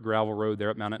that dirt gravel road there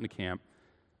at Mount Etna Camp,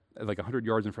 like 100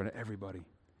 yards in front of everybody.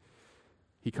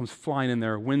 He comes flying in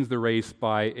there, wins the race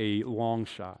by a long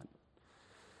shot.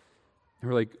 And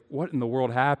we're like, what in the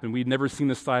world happened? We'd never seen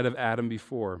this side of Adam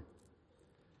before.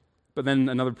 But then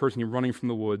another person came running from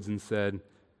the woods and said,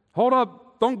 hold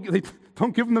up, don't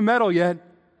give him the medal yet.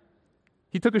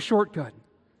 He took a shortcut.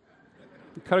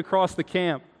 He cut across the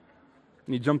camp,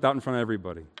 and he jumped out in front of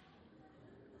everybody.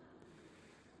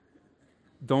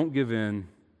 Don't give in.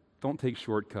 Don't take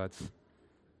shortcuts.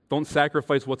 Don't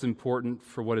sacrifice what's important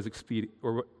for what is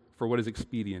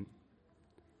expedient.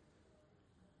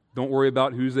 Don't worry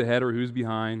about who's ahead or who's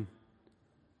behind.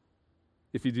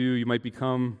 If you do, you might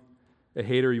become a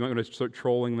hater. You might want to start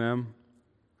trolling them.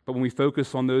 But when we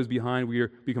focus on those behind, we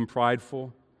become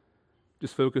prideful.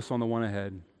 Just focus on the one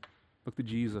ahead. Look to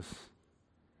Jesus.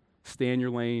 Stay in your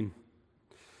lane.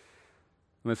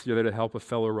 Unless you're there to help a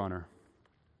fellow runner.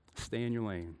 Stay in your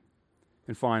lane.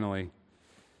 And finally,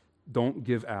 don't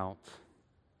give out.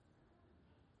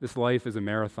 This life is a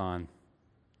marathon.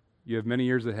 You have many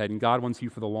years ahead, and God wants you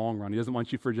for the long run. He doesn't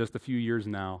want you for just a few years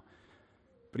now,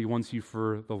 but he wants you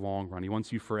for the long run. He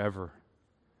wants you forever.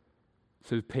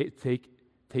 So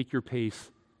take your pace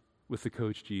with the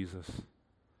coach, Jesus.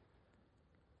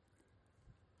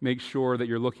 Make sure that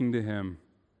you're looking to him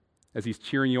as he's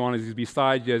cheering you on, as he's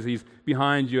beside you, as he's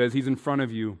behind you, as he's in front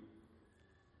of you.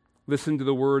 Listen to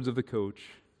the words of the coach,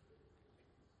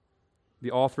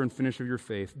 the author and finisher of your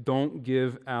faith. Don't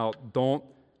give out. Don't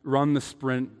run the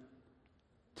sprint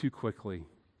too quickly.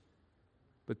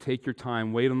 But take your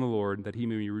time, wait on the Lord, that he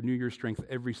may renew your strength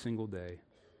every single day.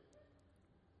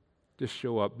 Just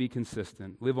show up, be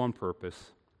consistent, live on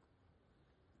purpose.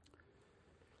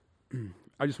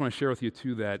 I just want to share with you,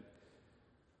 too, that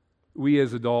we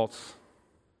as adults,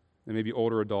 and maybe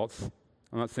older adults,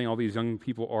 I'm not saying all these young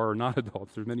people are not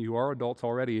adults. There's many who are adults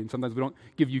already, and sometimes we don't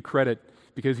give you credit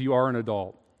because you are an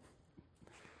adult.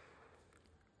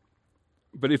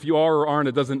 But if you are or aren't,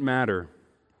 it doesn't matter,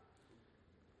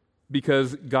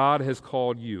 because God has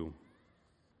called you.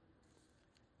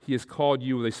 He has called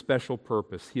you with a special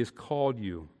purpose. He has called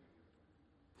you.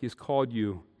 He has called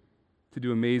you to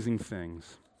do amazing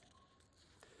things.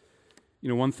 You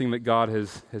know, one thing that God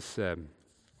has said,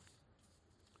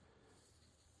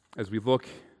 as we look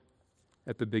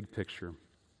at the big picture,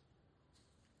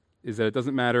 is that it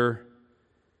doesn't matter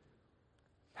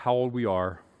how old we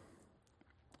are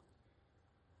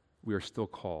still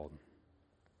called.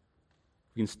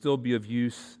 We can still be of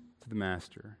use to the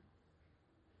Master.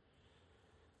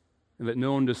 And that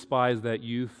no one despise that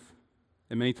youth.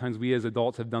 And many times we as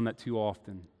adults have done that too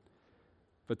often.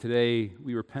 But today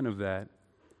we repent of that.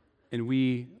 And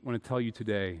we want to tell you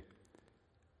today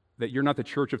that you're not the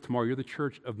church of tomorrow, you're the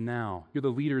church of now. You're the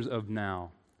leaders of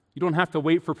now. You don't have to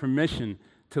wait for permission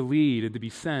to lead and to be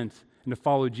sent and to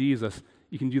follow Jesus.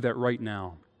 You can do that right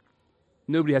now.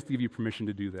 Nobody has to give you permission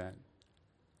to do that.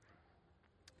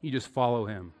 You just follow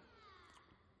him.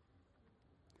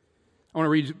 I want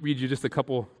to read you just a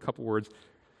couple words.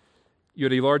 You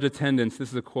had a large attendance, this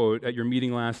is a quote, at your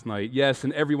meeting last night. Yes,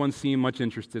 and everyone seemed much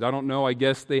interested. I don't know, I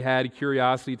guess they had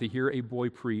curiosity to hear a boy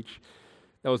preach.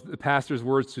 That was the pastor's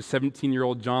words to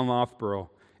 17-year-old John Lothborough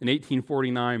in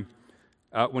 1849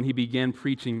 when he began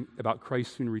preaching about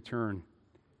Christ's soon return.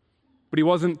 But he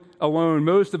wasn't alone.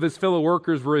 Most of his fellow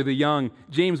workers were the young.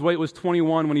 James White was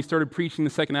 21 when he started preaching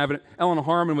the Second Advent. Ellen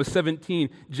Harmon was 17.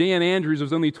 Jan Andrews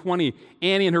was only 20.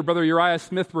 Annie and her brother Uriah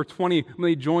Smith were 20 when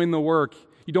they joined the work.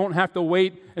 You don't have to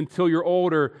wait until you're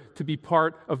older to be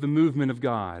part of the movement of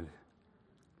God.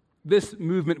 This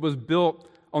movement was built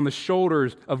on the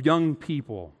shoulders of young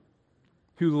people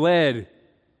who led,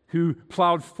 who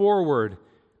plowed forward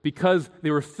because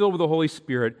they were filled with the Holy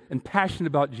Spirit and passionate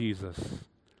about Jesus.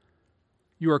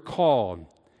 You are called,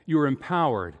 you are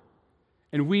empowered,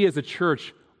 and we as a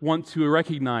church want to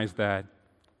recognize that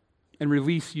and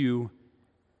release you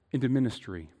into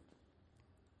ministry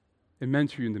and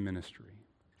mentor you into ministry.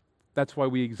 That's why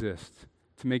we exist,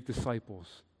 to make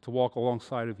disciples, to walk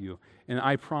alongside of you. And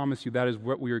I promise you that is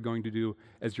what we are going to do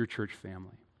as your church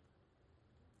family.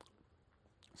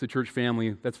 So church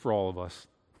family, that's for all of us.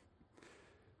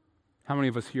 How many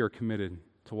of us here are committed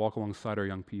to walk alongside our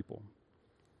young people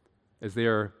as they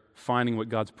are finding what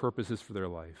God's purpose is for their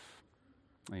life?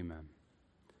 Amen.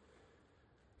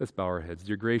 Let's bow our heads.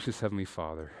 Dear gracious Heavenly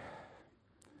Father,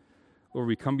 Lord,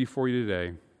 we come before you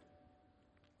today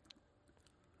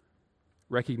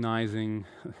recognizing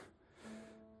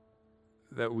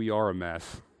that we are a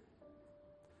mess.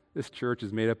 This church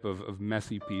is made up of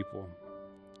messy people,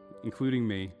 including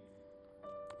me,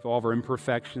 with all of our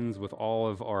imperfections, with all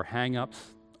of our hang-ups,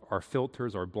 our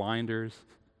filters, our blinders.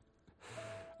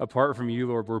 Apart from you,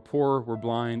 Lord, we're poor, we're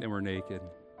blind, and we're naked.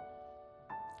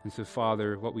 And so,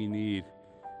 Father, what we need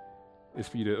is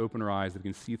for you to open our eyes that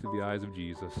we can see through the eyes of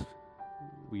Jesus.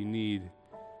 We need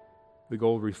the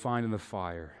gold refined in the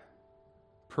fire,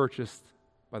 purchased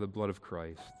by the blood of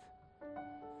Christ.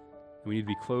 And we need to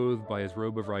be clothed by his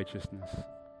robe of righteousness.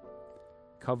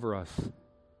 Cover us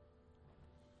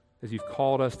as you've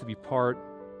called us to be part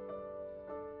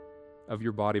of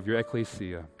your body, of your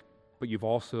ecclesia, but you've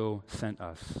also sent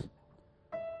us,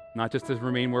 not just to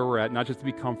remain where we're at, not just to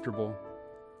be comfortable,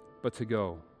 but to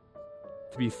go,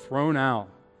 to be thrown out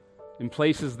in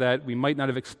places that we might not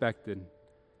have expected,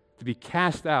 to be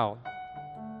cast out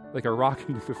like a rock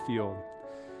into the field.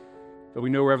 But we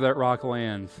know wherever that rock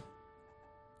lands,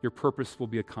 your purpose will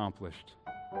be accomplished,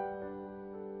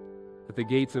 that the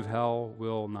gates of hell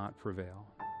will not prevail.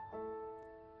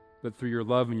 But through your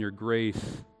love and your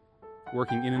grace,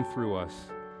 working in and through us,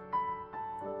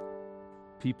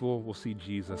 people will see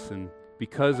Jesus. And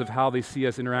because of how they see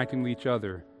us interacting with each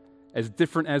other, as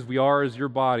different as we are as your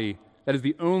body, that is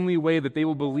the only way that they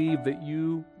will believe that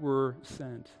you were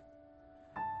sent.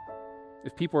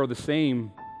 If people are the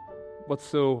same, what's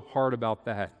so hard about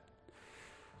that?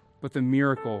 But the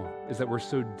miracle is that we're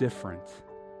so different,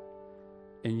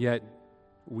 and yet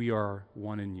we are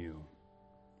one in you.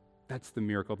 That's the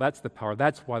miracle. That's the power.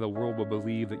 That's why the world will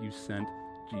believe that you sent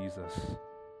Jesus.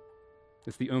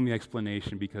 It's the only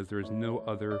explanation, because there is no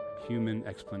other human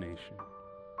explanation.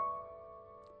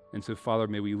 And so, Father,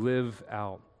 may we live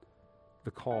out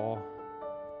the call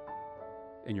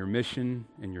and your mission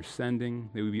and your sending.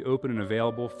 May we be open and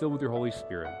available, filled with your Holy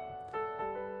Spirit.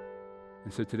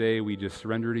 And so today we just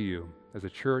surrender to you as a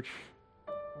church,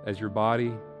 as your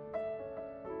body,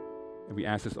 And we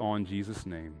ask this all in Jesus'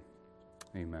 name.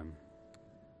 Amen.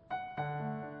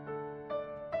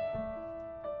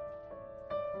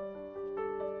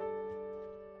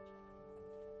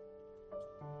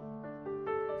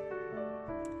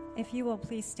 If you will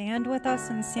please stand with us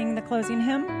and sing the closing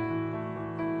hymn.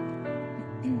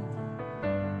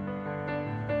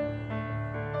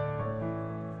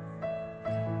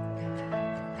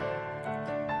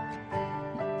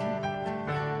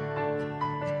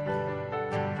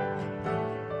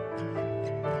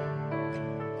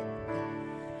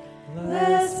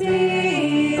 Blessed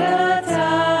be the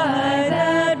tie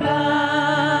that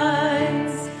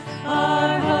binds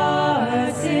our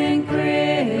hearts in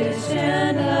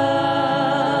Christian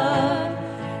love,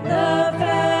 the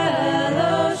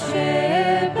fellowship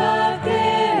of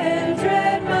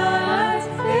kindred minds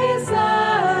is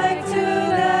like to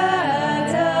that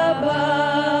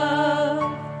above.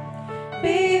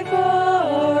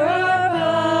 Before our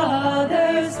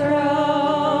Father's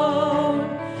throne,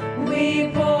 we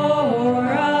pour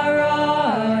our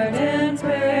ardent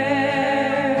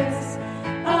prayers,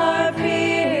 our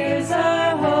fears,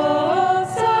 our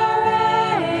hopes, our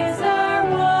aims, our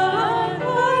want,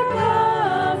 our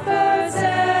comforts,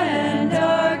 and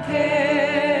our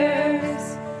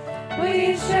cares.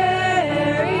 We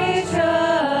share each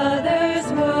other's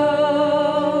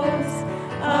woes,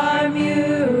 our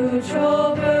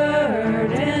mutual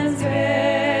burdens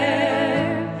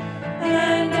bear,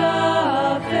 and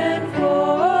often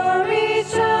for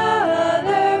each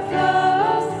other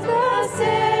flows the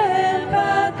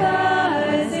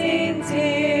sympathizing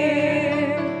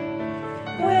tear.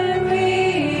 When we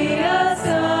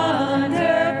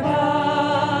asunder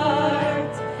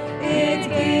part, it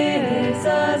gives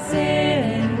us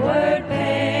inward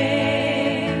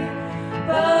pain,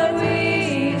 but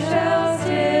we shall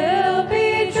still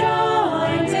be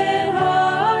joined in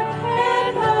heart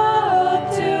and hope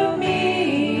to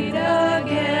meet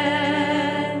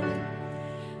again.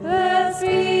 Blessed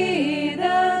be the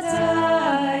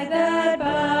tie that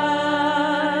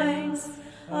binds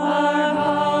our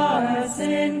hearts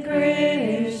in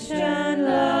Christian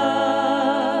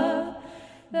love,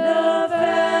 the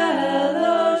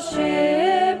fellowship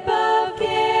of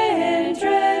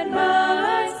kindred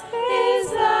minds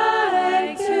is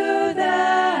like to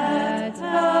that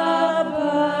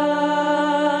above.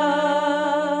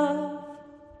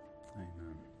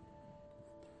 Amen.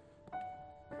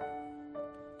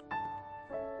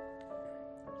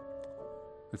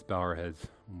 Let's bow our heads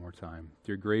one more time.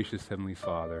 Dear gracious Heavenly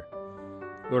Father,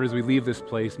 Lord, as we leave this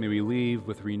place, may we leave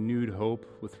with renewed hope,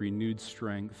 with renewed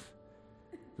strength,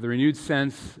 with a renewed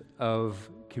sense of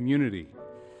community,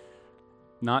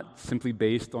 not simply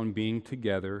based on being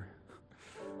together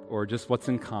or just what's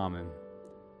in common,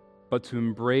 but to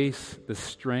embrace the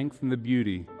strength and the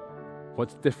beauty,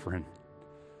 what's different,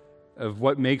 of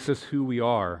what makes us who we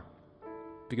are.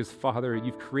 Because, Father,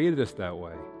 you've created us that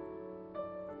way.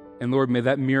 And Lord, may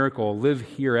that miracle live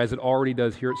here as it already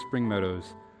does here at Spring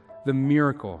Meadows, the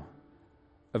miracle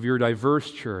of your diverse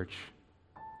church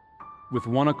with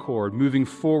one accord, moving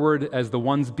forward as the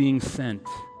ones being sent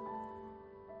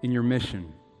in your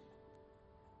mission.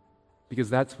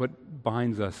 Because that's what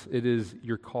binds us. It is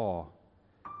your call.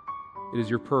 It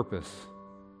is your purpose.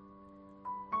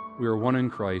 We are one in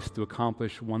Christ to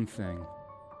accomplish one thing,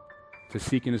 to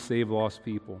seek and to save lost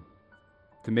people,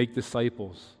 to make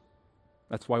disciples.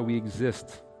 That's why we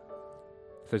exist.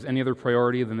 If there's any other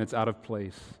priority, then it's out of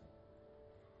place.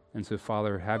 And so,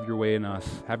 Father, have your way in us.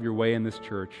 Have your way in this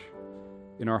church,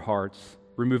 in our hearts.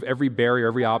 Remove every barrier,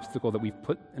 every obstacle that we've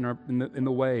put in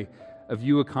the way of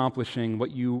you accomplishing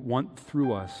what you want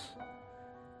through us,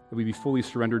 that we be fully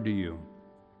surrendered to you.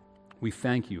 We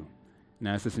thank you and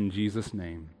ask this in Jesus'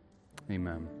 name.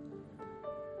 Amen.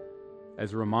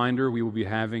 As a reminder, we will be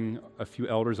having a few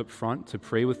elders up front to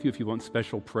pray with you. If you want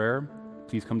special prayer,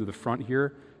 please come to the front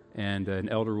here, and an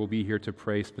elder will be here to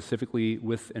pray specifically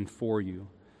with and for you.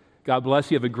 God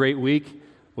bless you. Have a great week.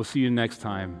 We'll see you next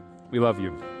time. We love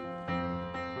you.